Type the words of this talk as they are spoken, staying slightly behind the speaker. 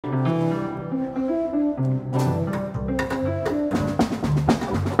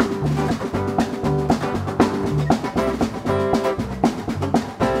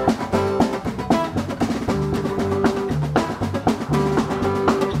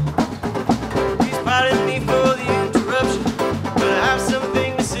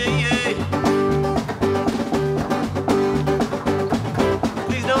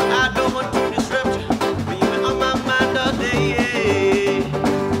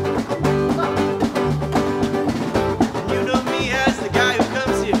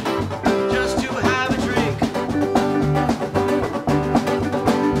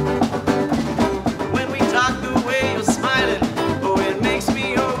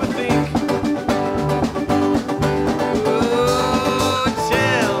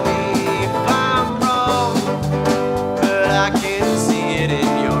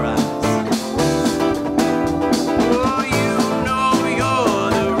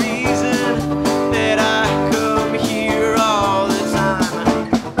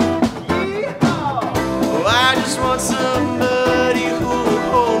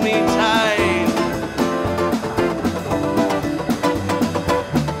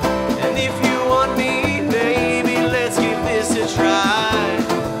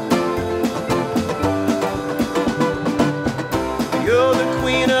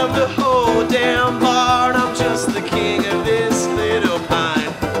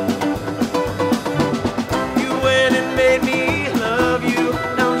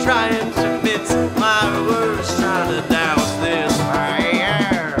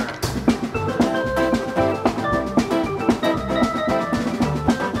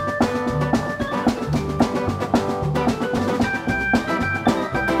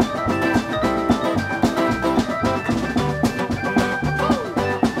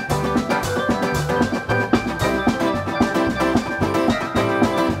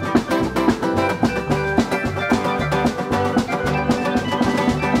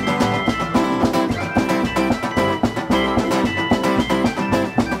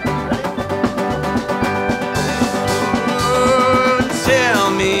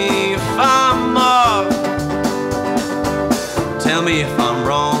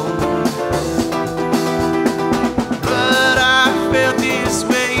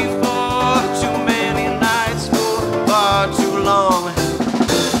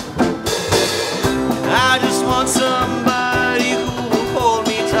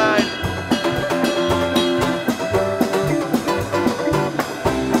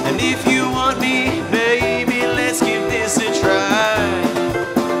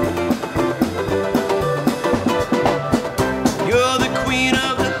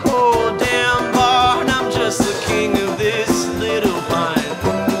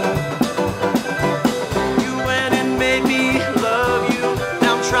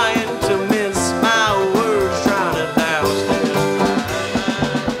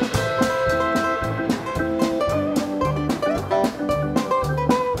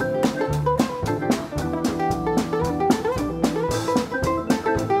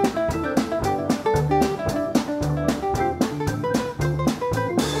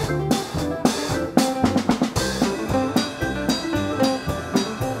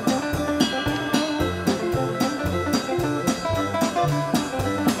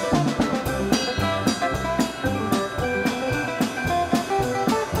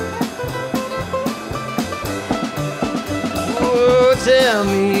tell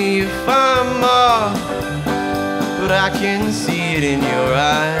me if I'm off, but I can see it in your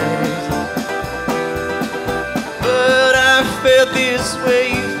eyes. But I felt this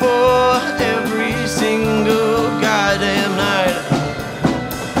way for every single goddamn night,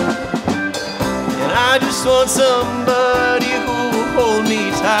 and I just want somebody who'll hold me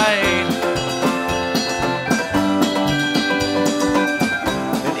tight.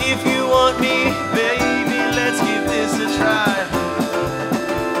 And if you want me, baby, let's give this a try.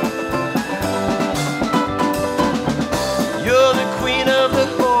 You're the queen of the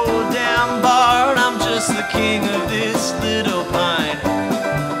whole damn bar, and I'm just the king of this little pine.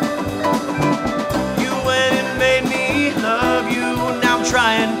 You went and made me love you, now I'm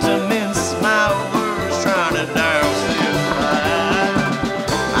trying to mince my words, trying to dance this line.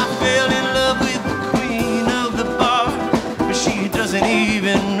 I fell in love with the queen of the bar, but she doesn't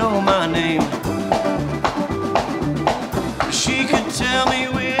even know my name. She could tell me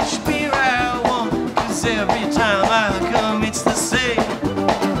which beer I want, 'cause every time I come it's the same.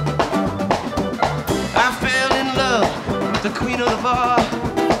 I fell in love with the queen of the bar,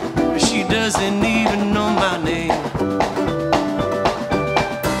 but she doesn't even know my name.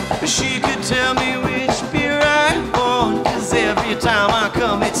 But she could tell me which beer I want, 'cause every time I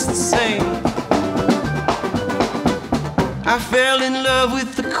come it's the same. I fell in love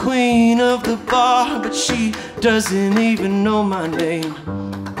with the queen of the bar, but she doesn't even know my name.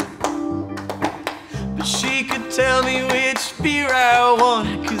 But she could tell me which beer I want,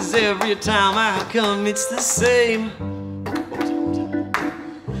 'cause every time I come it's the same.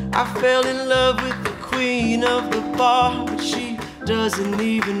 I fell in love with the queen of the bar, but she doesn't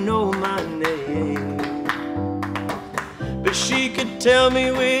even know my name. But she could tell me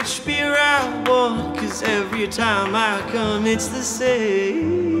which beer I want, 'cause every time I come it's the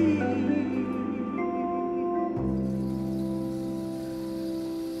same.